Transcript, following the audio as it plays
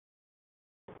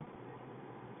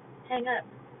hang up.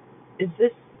 Is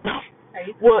this? Are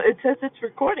you? Well, it says it's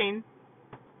recording.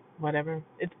 Whatever.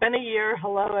 It's been a year.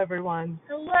 Hello, everyone.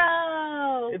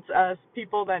 Hello. It's us,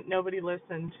 people that nobody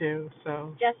listened to,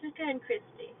 so. Jessica and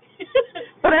Christy.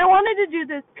 But I wanted to do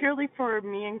this purely for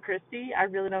me and Christy. I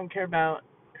really don't care about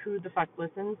who the fuck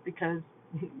listens because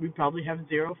we probably have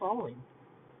 0 following.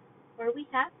 Or we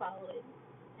have following,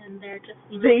 and they're just.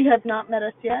 They have not met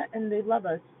us yet, and they love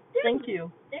us. Thank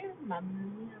you. They're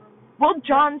Well,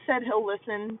 John said he'll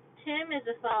listen. Tim is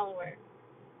a follower.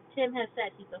 Tim has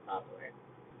said he's a follower.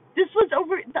 This was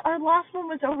our last one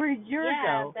was over a year ago.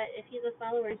 Yeah, but if he's a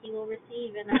follower, he will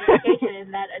receive a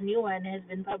notification that a new one has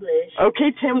been published.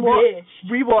 Okay, Tim,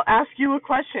 we will ask you a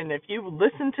question if you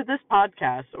listen to this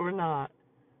podcast or not.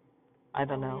 I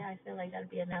don't know. Yeah, I feel like that'd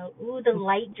be a no. Ooh, the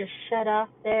light just shut off.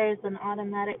 There's an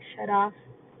automatic shut off.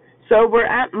 So we're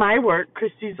at my work,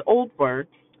 Christy's old work.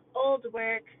 Old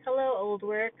work. Hello, old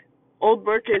work. Old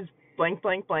work is blank,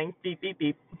 blank, blank, beep, beep,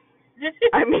 beep.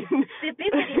 I mean,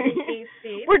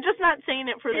 we're just not saying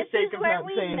it for the sake of not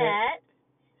saying it. This is where we met,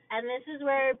 and this is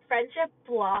where friendship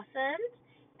blossomed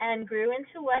and grew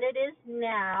into what it is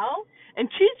now. And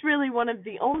she's really one of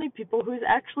the only people who's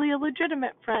actually a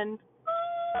legitimate friend.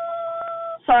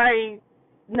 Sorry,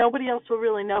 nobody else will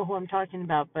really know who I'm talking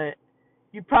about, but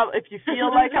you probably, if you feel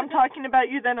like I'm talking about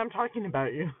you, then I'm talking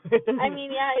about you. I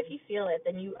mean, yeah, if you feel it,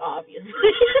 then you obviously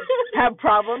have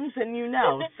problems, and you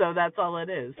know, so that's all it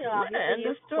is. You obviously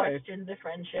you've questioned the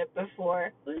friendship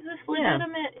before. Is this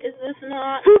legitimate? Yeah. Is this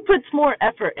not? Who puts more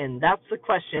effort in? That's the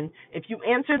question. If you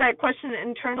answer that question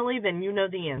internally, then you know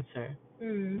the answer.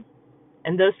 Mm.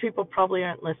 And those people probably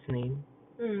aren't listening.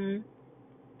 Mm.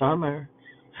 Bummer.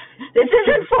 This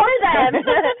isn't for them.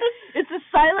 It's a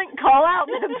silent call out.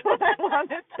 That's what I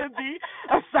want it to be.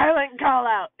 A silent call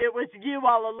out. It was you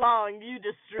all along. You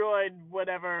destroyed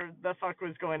whatever the fuck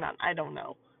was going on. I don't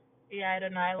know. Yeah, I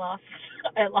don't know. I lost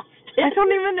it. I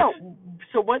don't even know.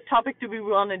 So what topic do we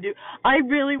want to do? I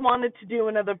really wanted to do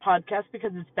another podcast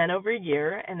because it's been over a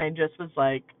year, and I just was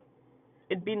like,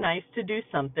 it'd be nice to do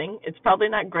something. It's probably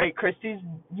not great. Christy's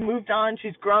moved on.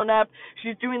 She's grown up.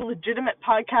 She's doing legitimate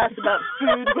podcasts about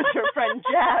food with her friend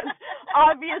Jazz.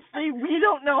 Obviously, we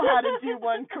don't know how to do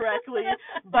one correctly,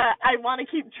 but I want to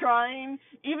keep trying,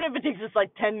 even if it takes us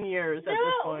like 10 years at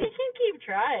this point. No, we can keep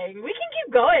trying. We can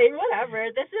keep going, whatever.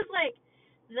 This is like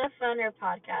the funner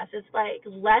podcast. It's like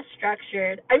less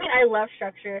structured. I mean, I love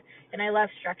structure, and I love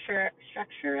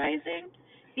structurizing.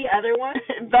 The other one?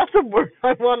 That's a word.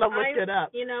 I want to look it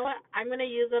up. You know what? I'm going to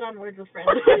use it on Words with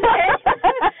Friends today.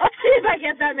 If I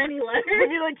get that many letters.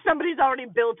 Maybe like somebody's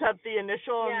already built up the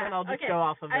initial, and then I'll just go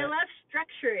off of it. I love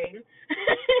structuring.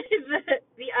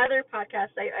 the other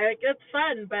podcast, it's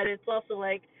fun, but it's also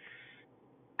like,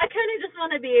 I kind of just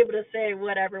want to be able to say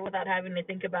whatever without having to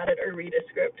think about it or read a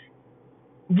script.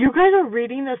 You guys are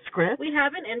reading a script? We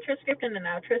have an intro script and an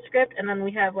outro script, and then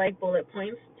we have like bullet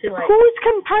points to like. Who is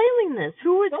compiling this?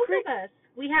 Who is both of us?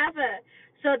 We have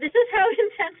so this is how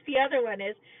intense the other one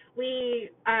is.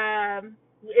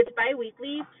 It's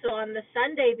bi-weekly, so on the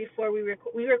Sunday before we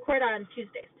record on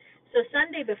Tuesdays. So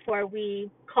Sunday before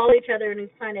we call each other and we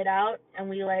plan it out, and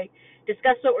we like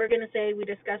discuss what we're going to say. We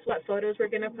discuss what photos we're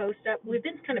going to post up. We've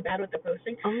been kind of bad with the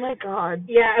posting. Oh, my God.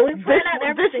 Yeah, and we plan out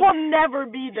everything. This will never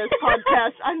be this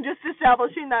podcast. I'm just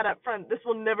establishing that up front. This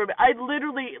will never be. I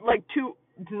literally, like,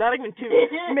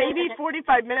 maybe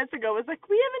 45 minutes ago was like,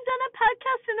 we haven't done a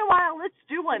podcast in a while. Let's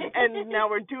do one. And now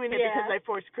we're doing it because I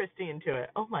forced Christy into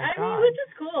it. Oh, my God. I mean, which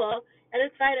is cool. And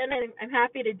it's fine, and I'm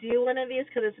happy to do one of these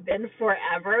because it's been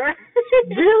forever.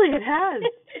 Really, it has.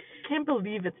 Can't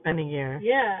believe it's been a year.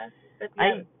 Yeah. But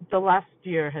the last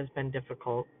year has been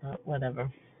difficult, but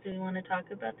whatever. Do you want to talk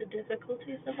about the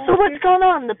difficulties of So what's going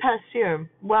on the past year?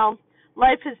 Well,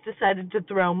 life has decided to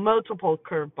throw multiple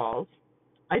curveballs.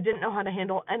 I didn't know how to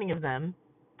handle any of them.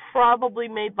 Probably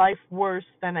made life worse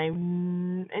than I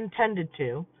intended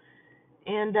to.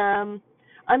 And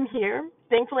I'm here.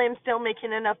 Thankfully, I'm still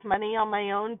making enough money on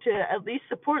my own to at least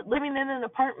support living in an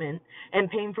apartment and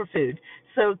paying for food.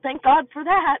 So thank God for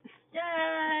that.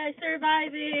 Yay,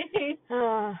 surviving.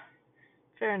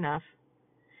 Fair enough.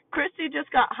 Christy just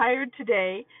got hired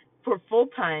today for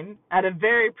full-time at a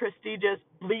very prestigious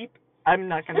bleep. I'm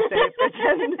not going to say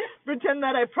it. Pretend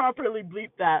that I properly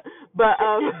bleeped that. But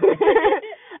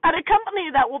at a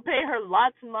company that will pay her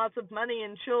lots and lots of money,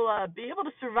 and she'll be able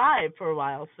to survive for a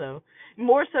while. So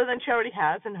more so than she already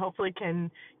has, and hopefully can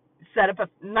set up a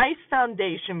nice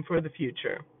foundation for the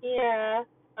future. Yeah.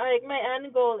 Like, my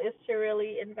end goal is to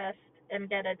really invest and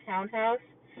get a townhouse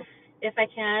if I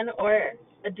can, or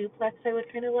a duplex I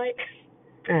would kind of like.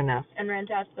 Fair enough. And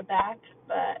rent out the back,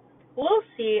 but We'll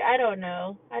see. I don't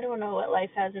know. I don't know what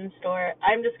life has in store.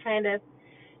 I'm just kind of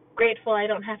grateful I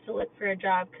don't have to look for a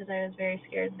job because I was very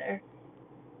scared there.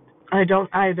 I don't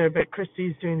either, but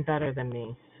Christy's doing better than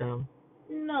me, so.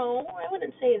 No, I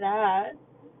wouldn't say that.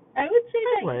 I would say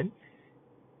I that. would.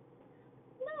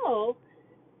 No.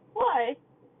 Why?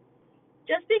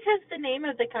 Just because the name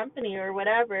of the company or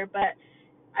whatever, but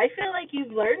I feel like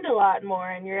you've learned a lot more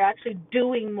and you're actually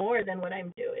doing more than what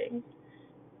I'm doing.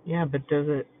 Yeah, but does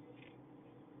it?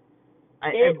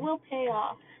 It will pay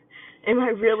off. Am I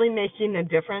really making a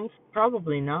difference?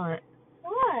 Probably not.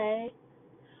 Why?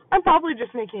 I'm probably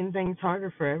just making things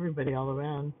harder for everybody all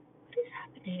around. What is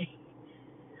happening?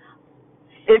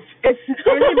 If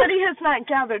anybody has not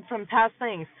gathered from past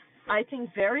things, I think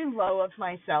very low of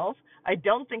myself. I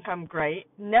don't think I'm great.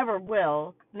 Never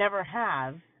will. Never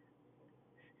have.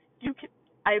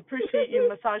 I appreciate you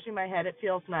massaging my head. It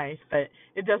feels nice, but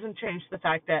it doesn't change the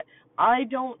fact that I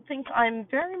don't think I'm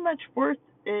very much worth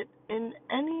it in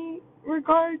any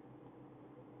regard.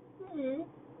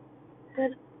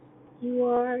 But you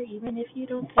are, even if you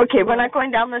don't. Okay, we're not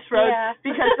going down this road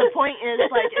because the point is,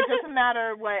 like, it doesn't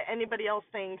matter what anybody else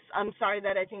thinks. I'm sorry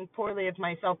that I think poorly of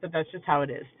myself, but that's just how it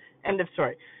is. End of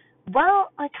story.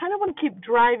 Well, I kind of want to keep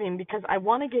driving because I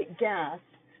want to get gas,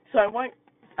 so I want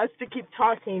us to keep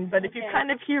talking, but if you kind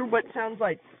of hear what sounds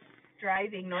like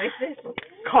driving noises,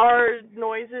 car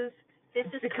noises, this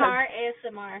is car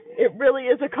ASMR. It really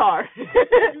is a car. This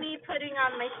is me putting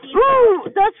on my seatbelt. Ooh,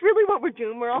 that's really what we're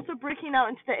doing. We're also breaking out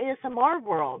into the ASMR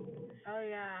world. Oh,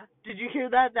 yeah. Did you hear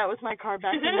that? That was my car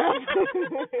backing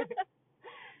up.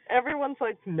 Everyone's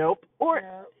like, nope. Or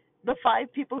the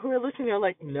 5 people who are listening are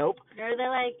like, nope. Or they're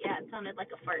like, yeah, it sounded like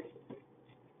a fart.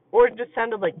 Or it just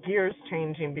sounded like gears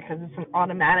changing because it's an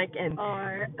automatic and...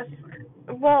 Or a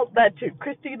fart. Well, that too.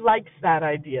 Christy likes that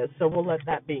idea, so we'll let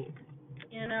that be.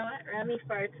 You know what? Remy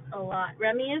farts a lot.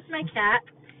 Remy is my cat.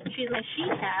 She's my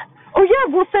she-cat. Oh, yeah.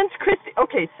 Well, since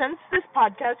this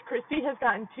podcast, Christy has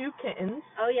gotten 2 kittens.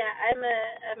 Oh, yeah. I'm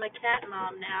a cat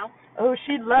mom now. Oh,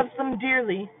 she loves them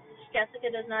dearly.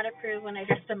 Jessica does not approve when I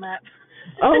dress them up.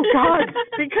 Oh, God.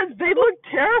 Because they look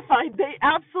terrified. They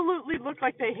absolutely look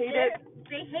like they hate it.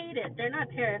 They hate it. They're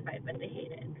not terrified, but they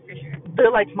hate it, for sure.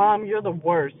 They're like, Mom, you're the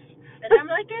worst. But I'm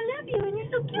like, I love you, and you're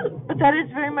so cute. But that is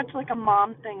very much like a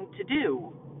mom thing to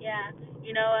do. Yeah.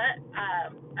 You know what?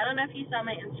 I don't know if you saw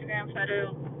my Instagram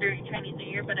photo during Chinese New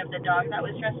Year, but of the dog that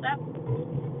was dressed up.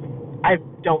 I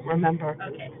don't remember.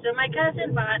 Okay. So my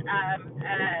cousin bought,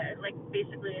 like,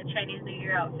 basically a Chinese New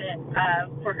Year outfit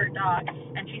for her dog,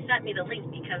 and she sent me the link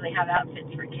because they have outfits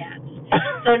for cats.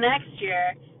 So next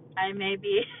year, I may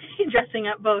be dressing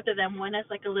up both of them, one as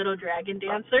like a little dragon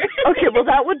dancer. Okay, well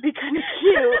that would be kind of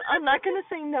cute. I'm not going to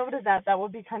say no to that. That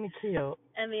would be kind of cute.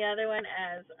 And the other one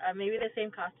as maybe the same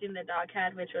costume the dog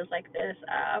had, which was like this.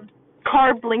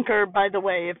 Car blinker, by the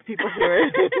way, if people hear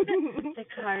it. The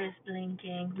car is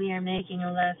blinking. We are making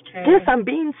a left turn. Yes, I'm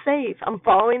being safe. I'm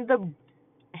following the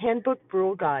handbook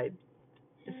rule guide.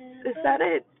 Is that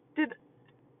it?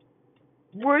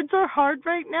 Words are hard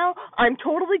right now. I'm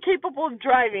totally capable of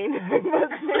driving.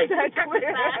 Let's make that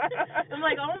clear. I'm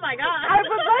like, oh my God. I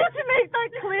would like to make that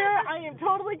clear. I am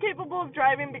totally capable of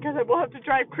driving because I will have to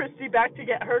drive Christy back to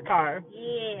get her car.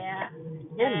 Yeah.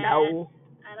 You know.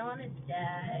 I don't want to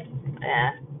die.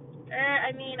 Yeah.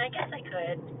 I mean, I guess I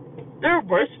could. There are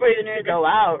worse ways to go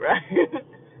out, right?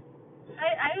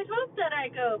 I hope that I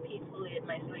go peacefully in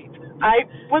my sleep. I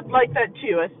would like that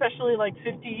too, especially like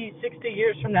 50, 60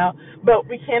 years from now. But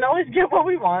we can't always get what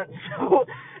we want. So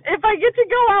if I get to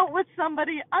go out with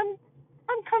somebody, I'm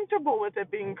comfortable with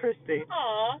it being Christy.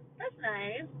 Aw, that's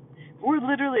nice. We're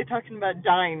literally talking about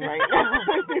dying right now.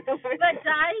 But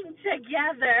dying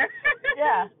together.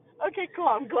 Yeah. Okay, cool.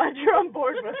 I'm glad you're on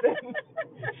board with it.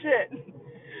 Shit.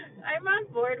 I'm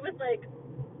on board with, like,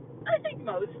 I think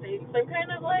most things. I'm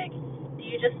kind of like, do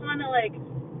you just want to, like,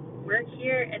 work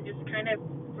here and just kind of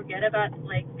forget about,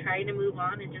 like, trying to move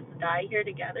on and just die here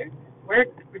together?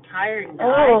 Work, retire, and die?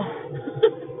 Oh,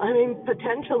 I mean,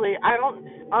 potentially.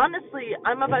 Honestly,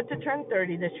 I'm about to turn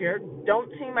 30 this year. Don't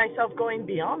see myself going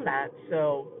beyond that.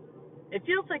 So it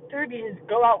feels like 30 is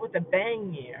go out with a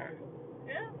bang year.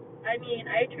 Yeah. I mean,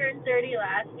 I turned 30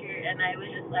 last year, and I was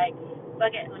just like,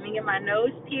 fuck it, let me get my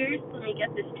nose pierced, let me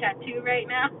get this tattoo right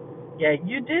now. Yeah,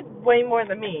 you did way more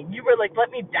than me. You were like,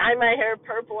 let me dye my hair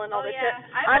purple and all this shit.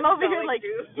 I'm over here like,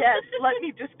 yes, let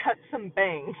me just cut some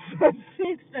bangs.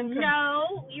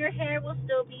 No, your hair will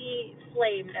still be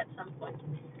flamed at some point.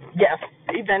 Yes,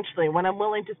 eventually, when I'm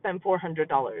willing to spend $400. Is that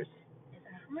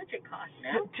how much it costs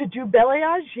now? To do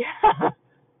balayage? Yeah.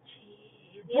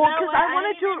 Jeez. Well, because I want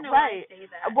to do it right.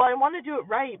 Well, I want to do it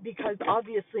right because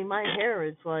obviously my hair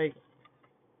is like,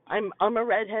 I'm a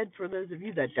redhead for those of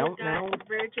you that don't know.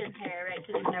 Virgin hair, right?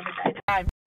 Because you never dyed.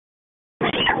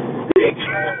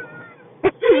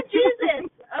 Jesus.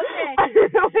 Okay. I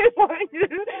really want you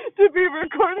to be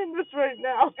recording this right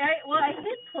now. Right. Well, I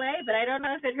hit play, but I don't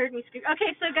know if it heard me scream.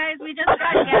 Okay, so guys, we just got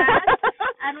gas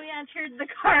and we entered the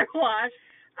car wash.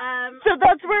 So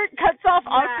that's where it cuts off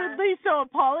awkwardly. So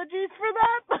apologies for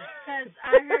that. Because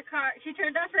her car, she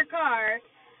turned off her car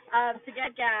to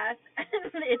get gas,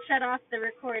 and it shut off the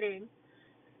recording.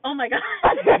 Oh my God!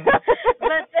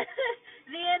 But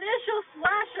the initial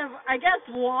splash of, I guess,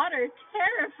 water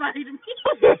terrified me.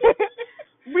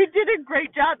 We did a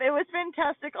great job. It was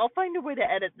fantastic. I'll find a way to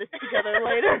edit this together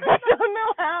later. I don't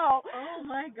know how. Oh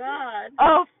my God.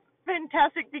 Oh,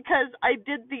 fantastic, because I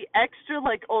did the extra,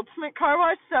 like, ultimate car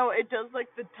wash, so it does, like,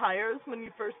 the tires when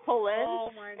you first pull in.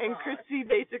 Oh my God. And Christy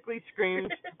basically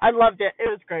screamed. I loved it. It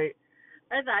was great.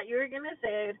 I thought you were going to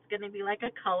say it's going to be like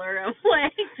a color of,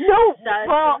 like, no,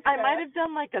 well, I might have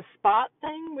done, like, a spot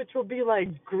thing, which will be, like,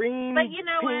 green, but you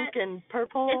know pink, what? And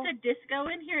purple. It's a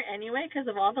disco in here anyway because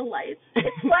of all the lights.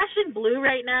 It's flashing blue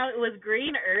right now. It was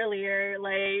green earlier,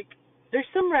 like...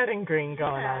 There's some red and green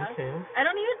going on, too. I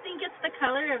don't even think it's the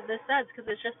color of the suds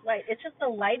because it's just white. It's just the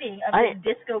lighting of the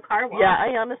disco car wash. Yeah,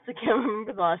 I honestly can't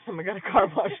remember the last time I got a car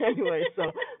wash anyway,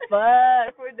 so...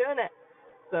 But we're doing it.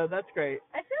 So that's great.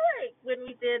 I feel like when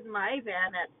we did my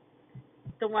van at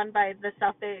the one by the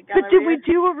South Bay Galleria. But did we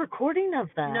do a recording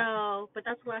of that? No, but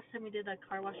that's the last time we did a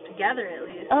car wash together at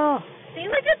least. Oh. See,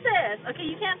 look at this. Okay,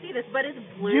 you can't see this, but it's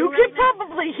blue. You could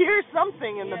probably hear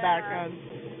something in the background.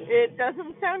 It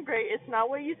doesn't sound great. It's not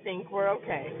what you think. We're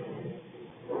okay.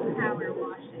 Power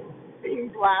washing. Being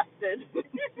blasted.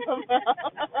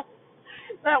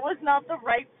 That was not the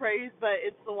right phrase, but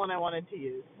it's the one I wanted to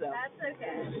use. So. That's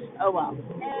okay. Oh, well.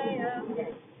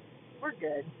 Okay. We're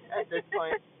good at this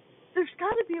point. There's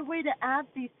got to be a way to add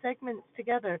these segments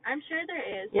together. I'm sure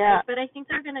there is. Yeah. But I think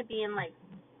they're going to be in, like,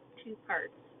 2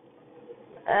 parts.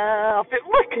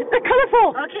 Look, they're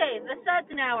colorful. Okay, the suds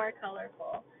now are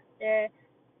colorful. They're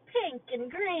pink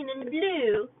and green and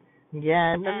blue.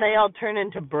 Yeah, and then they all turn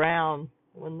into brown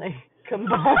when they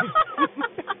combine.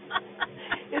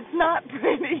 It's not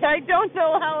pretty. I don't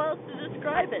know how else to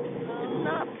describe it. It's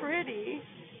not pretty.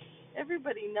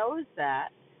 Everybody knows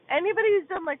that. Anybody who's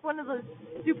done like one of those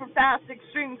super fast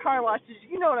extreme car washes,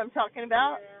 you know what I'm talking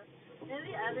about. Yeah. And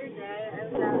the other day I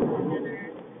was out to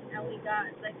dinner and we got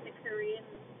like the Korean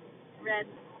red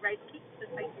rice cake,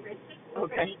 the spicy rice cake.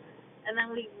 Okay. And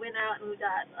then we went out and we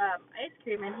got ice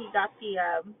cream and he got the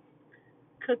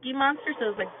Cookie Monster, so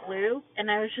it was like blue, and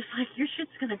I was just like, your shit's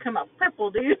gonna come out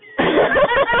purple, dude.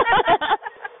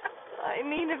 I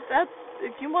mean,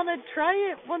 if you want to try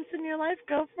it once in your life,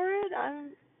 go for it. I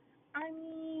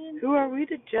mean, who are we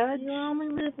to judge? You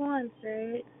only live once,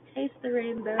 right? Taste the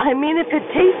rainbow. I mean, if it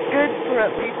tastes good for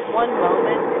at least one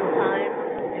moment in time,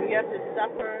 and you have to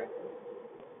suffer.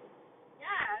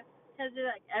 Yeah, because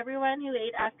like everyone who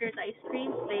ate After's ice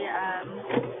cream, they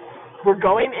We're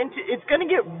going into, it's going to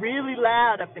get really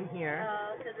loud up in here.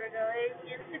 Oh, because we're going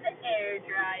into the air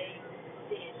drying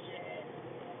station,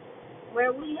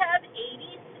 where we have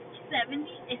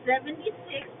 76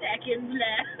 seconds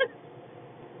left.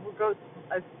 We'll go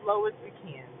as slow as we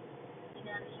can.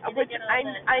 Which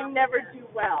I never do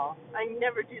well. I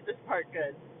never do this part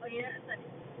good. Oh, yeah,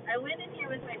 I went in here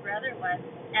with my brother once,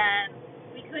 and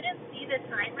we couldn't see the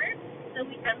timer. So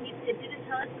it didn't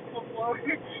tell us to pull forward,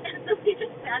 and so we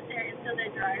just sat there until the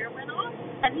dryer went off,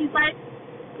 and he's like,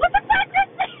 what the fuck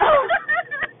is this? Oh,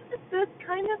 that's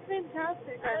kind of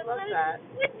fantastic. I love that.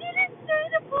 It didn't say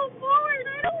to pull forward,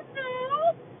 I don't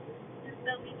know. And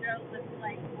so we drove with,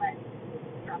 like, wet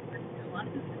proper snow on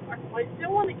his car. Well, I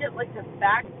still want to get, like, the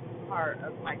back part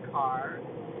of my car.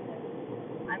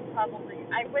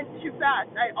 I went too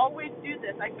fast. I always do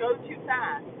this. I go too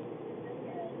fast.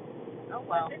 Oh,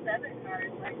 well. This other car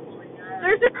is, like, pulling up.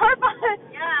 There's a car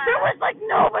behind. Yeah. There was, like,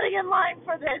 nobody in line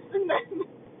for this. And then...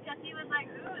 Because he was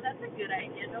like, ooh, that's a good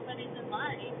idea. Nobody's in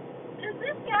line. Because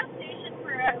this gas station,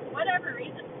 for whatever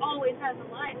reason, always has a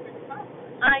line for the car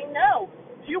wash. I know.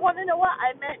 Do you want to know what?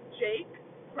 I met Jake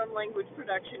from Language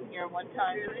Production here one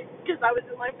time. Really? Because I was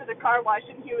in line for the car wash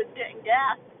and he was getting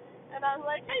gas. And I was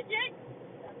like, hey, Jake.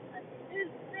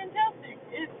 It's fantastic.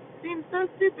 It seems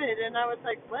so stupid. And I was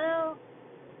like, well...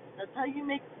 That's how you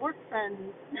make work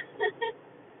friends.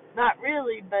 Not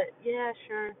really, but yeah,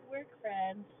 sure. Work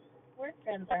friends. Work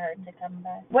friends are hard to come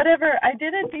by. Whatever. I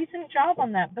did a decent job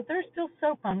on that, but there's still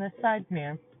soap on this side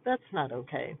mirror. That's not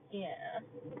okay. Yeah.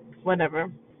 Whatever.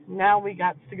 Now we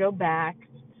got to go back.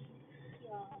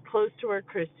 Yeah. close to where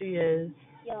Christy is.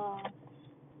 Yeah.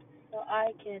 So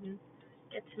I can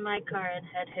get to my car and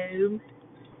head home.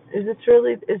 Is this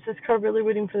car really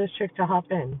waiting for this chick to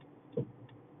hop in?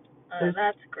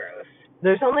 That's gross.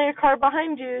 There's only a car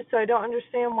behind you, so I don't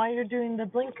understand why you're doing the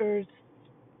blinkers.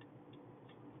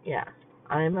 Yeah,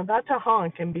 I'm about to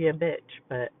honk and be a bitch,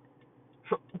 but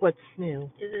what's new?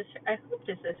 I hope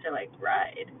this is her,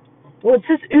 ride. Well, it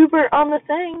says Uber on the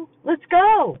thing. Let's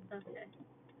go. Okay.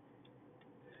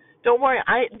 Don't worry,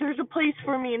 there's a place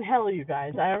for me in hell, you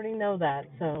guys. I already know that,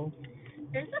 so.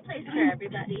 There's a place for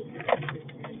everybody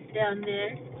down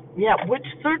there. Yeah, which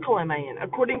circle am I in?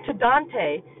 According to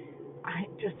Dante, I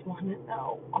just want to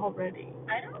know already.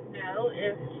 I don't know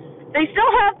if... They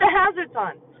still have the hazards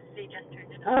on. They just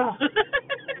turned it off.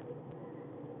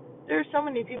 There are so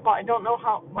many people, I don't know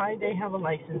why they have a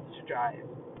license to drive.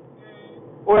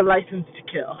 Or a license to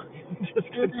kill. Just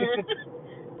kidding.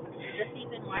 Just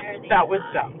even why are they... That was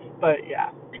dumb, but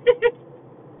yeah.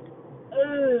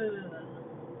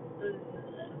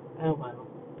 Oh, well.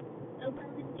 Oh,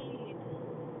 well, indeed.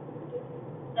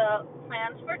 So,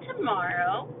 plans for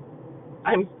tomorrow.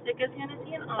 Sika's going to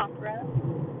see an opera.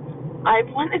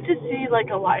 I've wanted to see,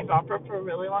 a live opera for a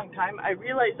really long time. I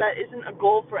realize that isn't a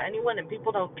goal for anyone, and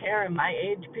people don't care. In my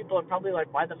age, people are probably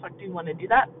like, why the fuck do you want to do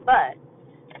that? But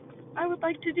I would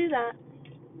like to do that.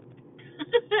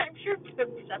 I'm sure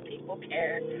some people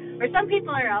care. Or some people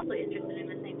are also interested in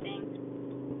the same thing.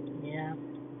 Yeah.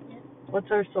 What's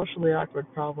our socially awkward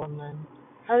problem, then?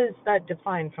 How is that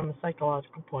defined from a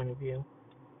psychological point of view?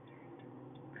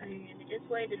 I'm going to just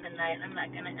wait in the night. I'm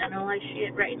not going to analyze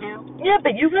shit right now. Yeah,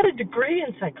 but you got a degree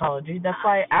in psychology. That's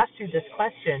why I asked you this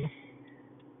question.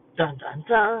 Dun, dun,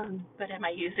 dun. But am I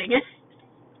using it?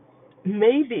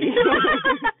 Maybe.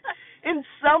 In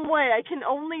some way, I can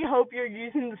only hope you're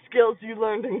using the skills you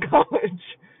learned in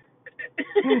college.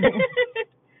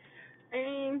 I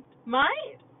mean, my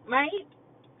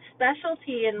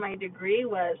specialty in my degree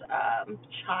was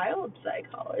child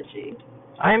psychology.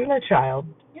 I'm a child.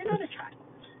 You're not a child.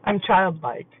 I'm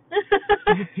childlike.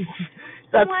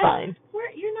 That's fine.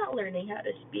 You're not learning how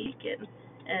to speak and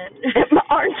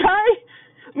aren't I?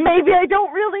 Maybe I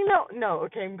don't really know. No,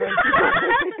 okay, I'm going to.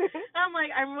 I'm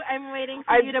waiting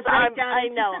for you to break down. I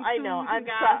know.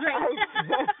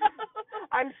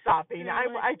 I'm stopping.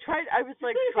 I tried. I was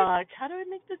like, fuck. How do I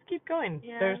make this keep going?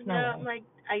 Yeah, There's no. I'm like,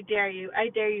 I dare you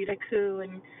to coo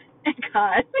and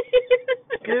God.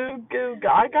 Goo goo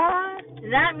gaga.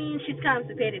 That means she's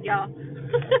constipated, y'all.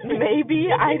 Maybe,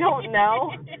 I don't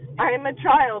know. I'm a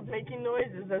child making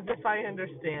noises as if I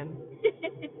understand.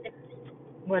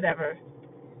 Whatever.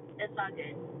 It's all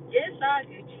good. It's all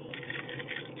Gucci.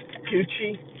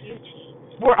 Gucci.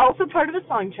 We're also part of a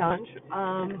song challenge.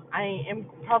 I am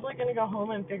probably going to go home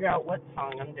and figure out what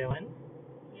song I'm doing.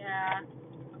 Yeah,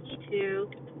 me too.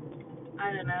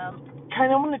 I don't know.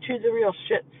 Kind of want to choose a real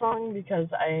shit song because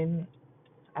I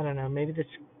don't know, maybe this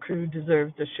crew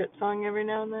deserves a shit song every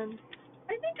now and then.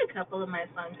 I think a couple of my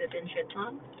songs have been shit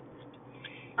songs.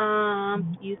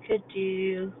 You could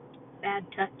do Bad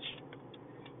Touch.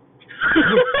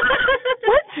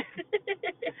 What?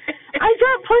 I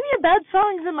got plenty of bad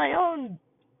songs in my own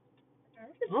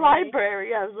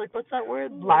library. I was like, what's that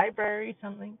word? Library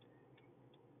something.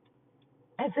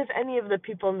 As if any of the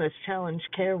people in this challenge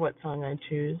care what song I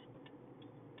choose.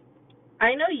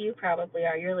 I know you probably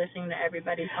are. You're listening to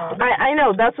everybody's song. I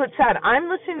know. That's what's sad. I'm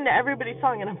listening to everybody's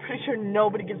song, and I'm pretty sure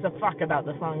nobody gives a fuck about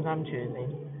the songs I'm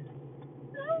choosing.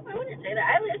 No, I wouldn't say that.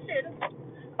 I listen.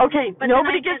 Okay, but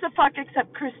nobody gives a fuck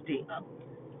except Christy. Oh.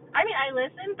 I mean, I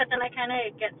listen, but then I kind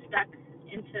of get stuck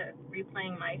into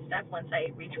replaying my stuff once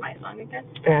I reach my song again.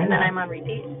 Fair and enough. Then I'm on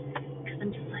repeat. Because I'm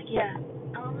just like, yeah.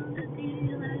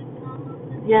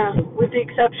 Yeah, with the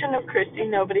exception of Christy,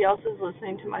 nobody else is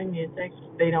listening to my music.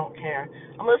 They don't care.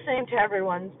 I'm listening to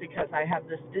everyone's because I have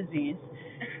this disease.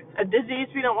 A disease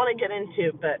we don't want to get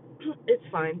into, but it's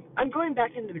fine. I'm going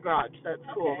back into the garage. That's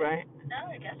cool, right? No,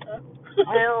 I guess so.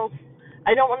 Well,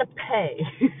 I don't want to pay.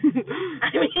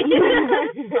 I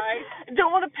mean, fine. I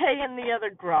don't want to pay in the other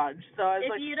garage. So I was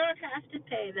if like, you don't have to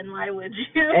pay, then why would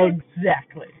you?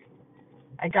 Exactly.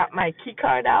 I got my key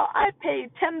card out. I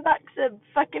paid $10 a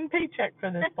fucking paycheck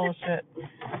for this bullshit.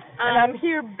 And I'm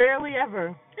here barely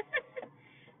ever.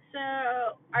 So,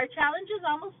 our challenge is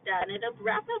almost done. It'll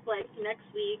wrap up, next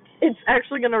week. It's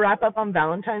actually going to wrap up on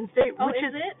Valentine's Day, which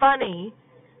is funny,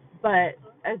 but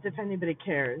as if anybody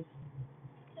cares.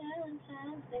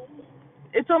 Valentine's Day.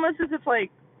 It's almost as if,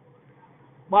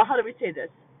 well, how do we say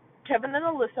this? Kevin and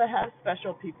Alyssa have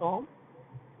special people.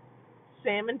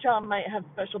 Sam and John might have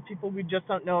special people we just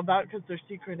don't know about because they're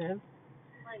secretive.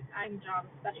 Like, I'm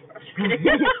John's special friend. Just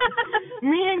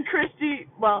kidding. Me and Christy,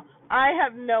 well, I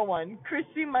have no one.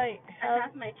 Christy might have. I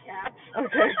have my cat.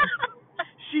 Okay.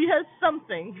 She has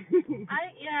something.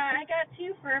 I got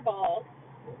 2 fur balls.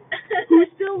 Who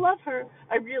still love her.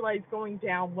 I realized going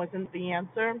down wasn't the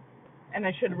answer, and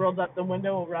I should have rolled up the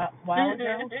window a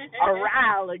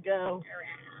while ago.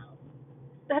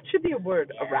 That should be a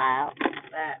word, yeah. a while.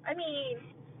 But, I mean,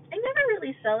 I never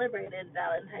really celebrated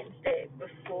Valentine's Day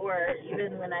before,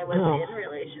 even when I was in a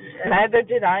relationship. Neither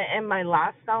did I, and my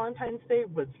last Valentine's Day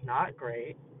was not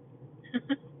great.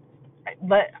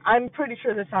 But I'm pretty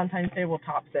sure this Valentine's Day will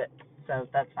top it, so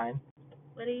that's fine.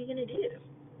 What are you going to do?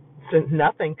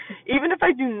 Nothing. Even if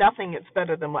I do nothing, it's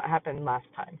better than what happened last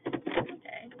time.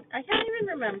 Okay. I can't even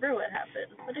remember what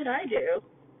happened. What did I do?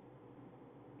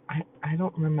 I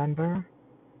don't remember.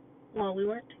 Well, we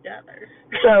weren't together.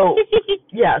 So,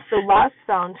 yeah, so last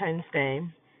Valentine's Day.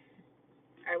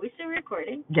 Are we still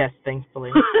recording? Yes,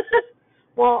 thankfully.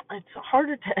 Well, it's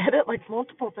harder to edit like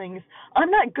multiple things. I'm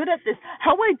not good at this.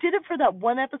 How I did it for that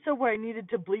one episode where I needed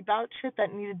to bleep out shit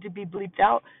that needed to be bleeped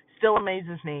out still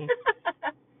amazes me.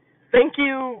 Thank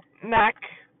you,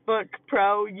 MacBook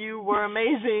Pro. You were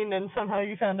amazing, and somehow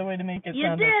you found a way to make it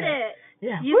sound okay. You did it.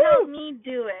 Yeah. You helped me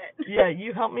do it. Yeah,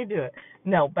 you helped me do it.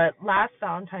 No, but last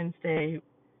Valentine's Day,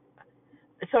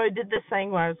 so I did this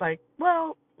thing where I was like,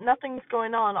 well, nothing's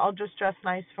going on. I'll just dress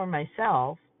nice for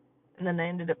myself. And then I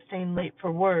ended up staying late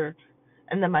for work.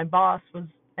 And then my boss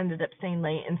ended up staying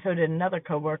late, and so did another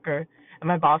coworker. And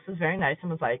my boss was very nice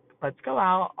and was like, let's go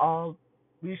out.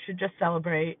 We should just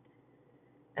celebrate.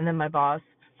 And then my boss,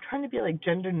 I'm trying to be like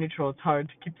gender neutral. It's hard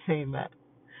to keep saying that.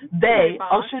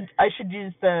 I should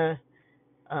use the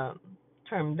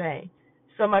term they.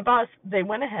 So my boss, they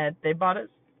went ahead, they bought us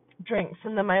drinks,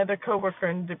 and then my other coworker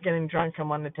ended up getting drunk and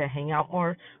wanted to hang out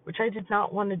more, which I did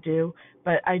not want to do,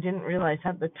 but I didn't realize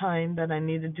at the time that I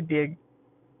needed to be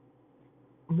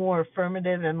more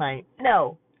affirmative in my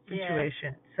no situation.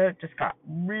 Yeah. So it just got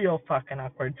real fucking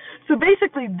awkward. So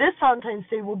basically, this Valentine's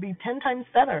Day will be 10 times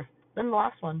better than the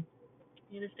last one.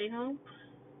 You gonna stay home?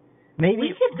 Maybe. We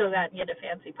could go out and get a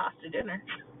fancy pasta dinner.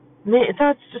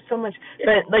 That's just so much.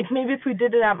 But, like, maybe if we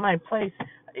did it at my place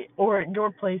or at your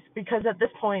place, because at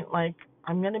this point, like,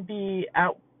 I'm going to be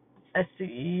at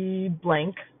SCE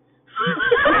blank.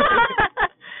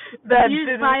 Use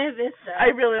Playa Vista.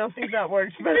 I really don't think that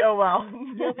works, but oh well.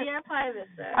 You'll be at Playa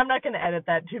Vista. I'm not going to edit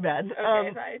that, too bad.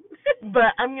 Okay, fine.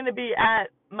 But I'm going to be at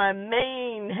my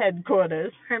main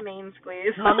headquarters. Her main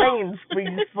squeeze. My main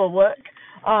squeeze for work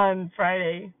on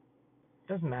Friday.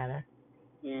 Doesn't matter.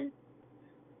 Yeah.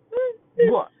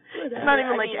 Well, it's not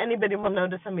even like anybody will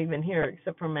notice I'm even here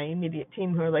except for my immediate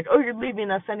team who are like, oh, you're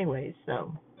leaving us anyway.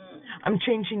 So I'm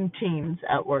changing teams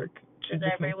at work. Does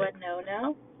everyone know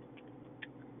now?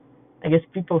 I guess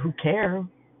people who care.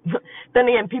 Then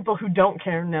again, people who don't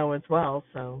care know as well.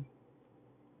 So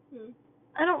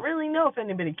I don't really know if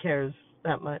anybody cares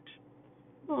that much.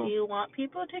 Do you want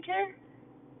people to care?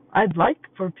 I'd like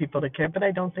for people to care, but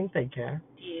I don't think they care.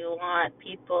 Do you want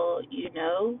people you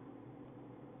know?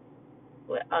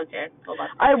 Okay, hold on.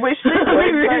 I wish they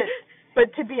would,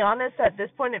 but to be honest, at this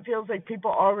point, it feels like people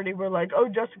already were like, oh,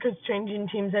 Jessica's changing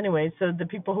teams anyway, so the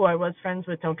people who I was friends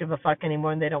with don't give a fuck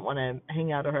anymore, and they don't want to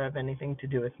hang out or have anything to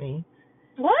do with me.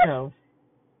 What? So,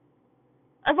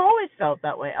 I've always felt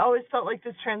that way. I always felt like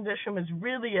this transition was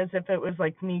really as if it was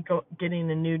like me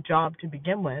getting a new job to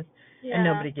begin with, and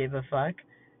nobody gave a fuck.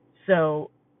 So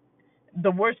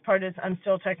the worst part is I'm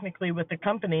still technically with the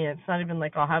company. It's not even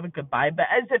like I'll have a goodbye, but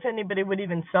as if anybody would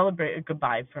even celebrate a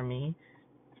goodbye for me.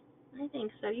 I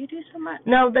think so. You do so much.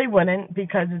 No, they wouldn't,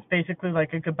 because it's basically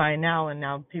like a goodbye now, and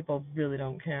now people really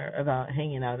don't care about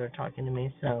hanging out or talking to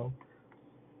me, so.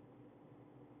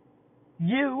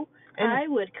 I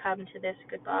would come to this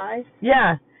goodbye.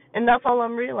 Yeah, and that's all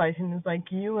I'm realizing is like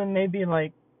you and maybe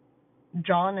like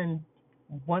John and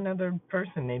one other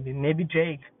person, maybe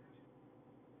Jake.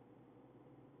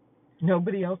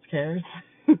 Nobody else cares.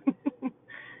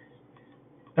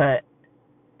 But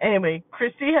anyway,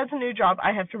 Christy has a new job.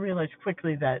 I have to realize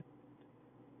quickly that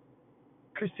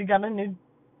Christy got not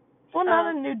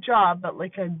a new job, but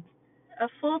like a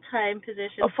full-time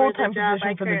position. A full-time for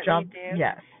position for the job. Do.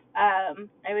 Yes. I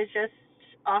was just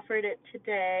offered it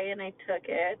today, and I took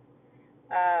it.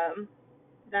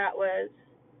 That was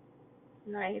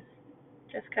nice,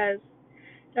 just because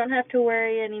I don't have to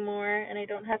worry anymore, and I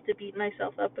don't have to beat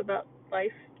myself up about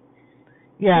life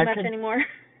too much anymore.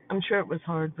 I'm sure it was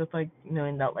hard with like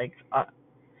knowing that like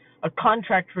a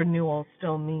contract renewal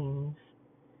still means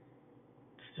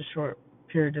just a short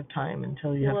period of time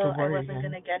until you have to worry I wasn't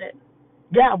going to get it.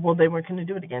 Yeah, well, they weren't going to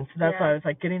do it again, so that's Yeah. why I was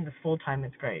like, getting this full time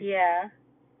is great. Yeah.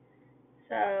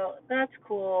 So that's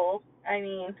cool. I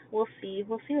mean, we'll see.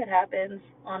 We'll see what happens,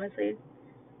 honestly.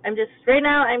 Right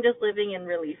now, I'm just living in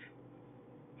relief.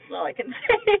 That's all I can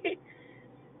say.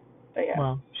 But yeah.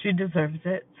 Well, she deserves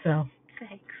it, so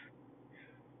Thanks.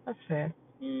 that's fair.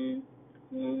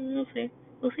 We'll see.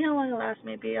 We'll see how long it lasts.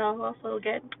 Maybe I'll also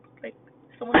get, like,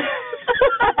 someone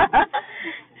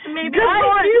Maybe good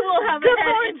Lord, you will have good a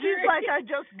head Lord, injury. she's like, I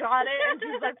just got it, and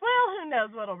she's like, well, who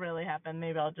knows what'll really happen.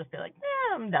 Maybe I'll just be like,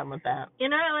 yeah, I'm done with that. You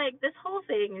know, like, this whole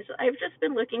thing is, I've just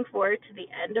been looking forward to the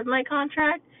end of my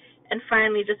contract and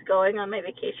finally just going on my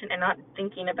vacation and not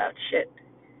thinking about shit.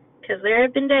 Because there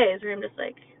have been days where I'm just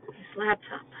like, this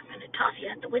laptop, I'm going to toss you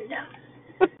out the window.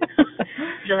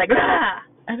 Just like, ah.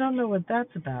 I don't know what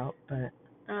that's about, but...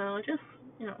 Just,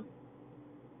 you know,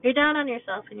 you're down on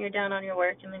yourself and you're down on your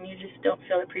work, and then you just don't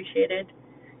feel appreciated.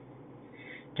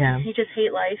 Yeah. You just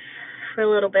hate life for a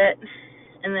little bit,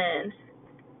 and then,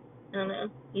 I don't know,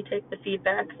 you take the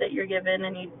feedback that you're given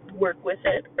and you work with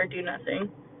it or do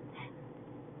nothing.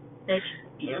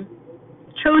 You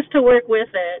chose to work with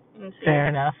it and see. Fair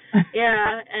enough.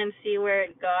 Yeah, and see where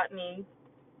it got me.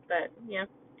 But, yeah.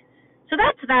 So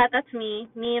that's that. That's me.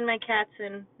 Me and my cats,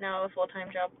 and now a full-time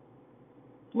job.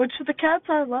 Which the cats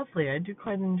are lovely. I do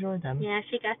quite enjoy them. Yeah,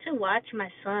 she got to watch my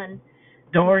son.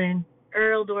 Dorian.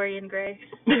 Earl Dorian Gray.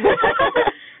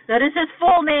 That is his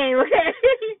full name, okay?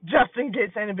 Just in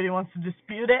case anybody wants to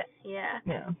dispute it. Yeah.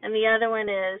 Yeah. And the other one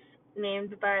is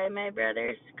named by my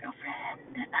brother's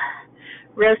girlfriend.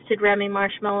 Roasted Remy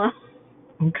Marshmallow.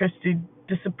 And Christy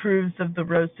disapproves of the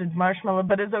roasted marshmallow,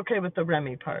 but is okay with the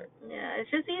Remy part. Yeah,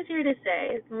 it's just easier to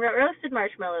say. Roasted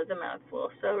marshmallow is a mouthful,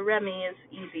 so Remy is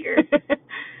easier.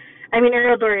 I mean,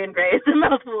 Earl Dorian Gray is a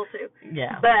mouthful, too.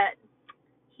 Yeah. But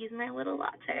he's my little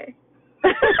latte.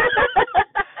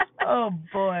 Oh,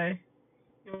 boy.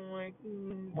 I'm like,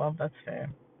 Well, that's fair.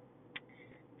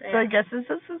 But So I guess this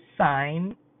is a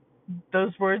sign.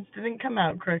 Those words didn't come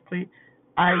out correctly.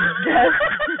 I guess.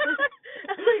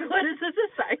 I was like, what is this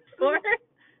a sign for?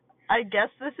 I guess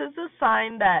this is a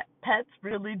sign that pets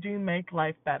really do make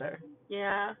life better.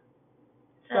 Yeah.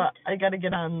 So I got to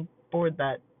get on board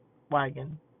that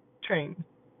train.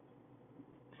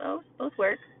 Both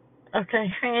work. Okay.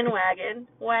 Train, wagon,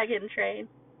 train.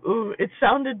 Ooh, it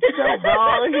sounded so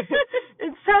wrong.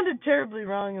 It sounded terribly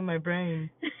wrong in my brain.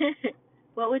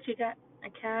 What would you get? A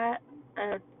cat?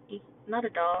 Not a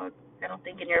dog, I don't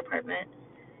think, in your apartment.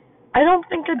 I don't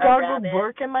think a dog rabbit. would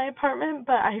work in my apartment,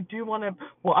 but I do want to...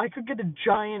 Well, I could get a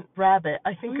giant rabbit.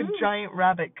 I think a giant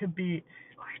rabbit could be...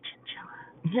 Or a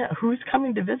chinchilla. Yeah, who's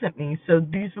coming to visit me? So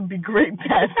these would be great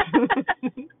pets.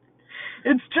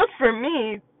 It's just for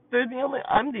me.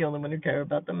 I'm the only one who care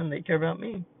about them, and they care about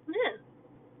me. Yeah.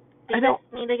 You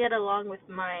just need to get along with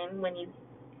mine when you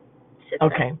sit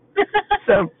Okay. there.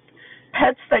 So,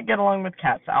 pets that get along with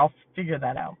cats. I'll figure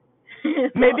that out.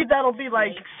 Maybe that'll be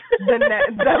like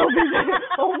that'll be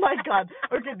oh my god.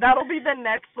 Okay, that'll be the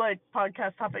next like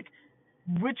podcast topic,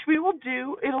 which we will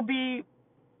do. It'll be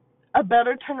a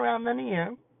better turnaround than a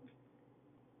year.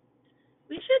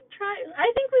 I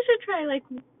think we should try, like,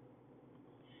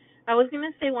 I was going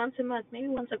to say once a month, maybe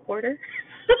once a quarter.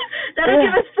 That'll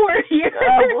give us 4 years.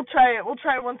 We'll try it. We'll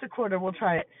try it once a quarter. We'll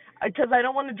try it. Because I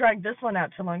don't want to drag this one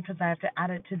out too long because I have to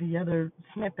add it to the other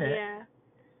snippet. Yeah.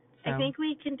 So. I think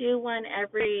we can do one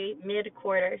every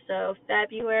mid-quarter. So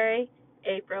February,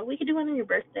 April. We could do one on your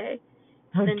birthday.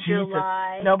 Oh, then Jesus.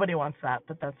 July. Nobody wants that,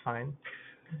 but that's fine.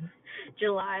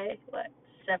 July,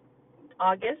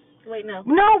 August? Wait, no.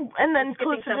 No, and then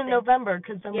closer to November,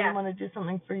 because then we want to do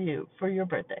something for you, for your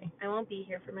birthday. I won't be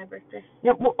here for my birthday.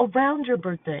 Yeah, well, around your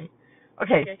birthday.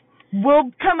 Okay.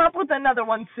 We'll come up with another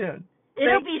one soon.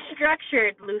 It'll be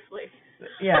structured loosely.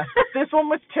 Yeah, this one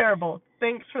was terrible.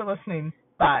 Thanks for listening.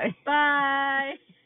 Bye. Bye.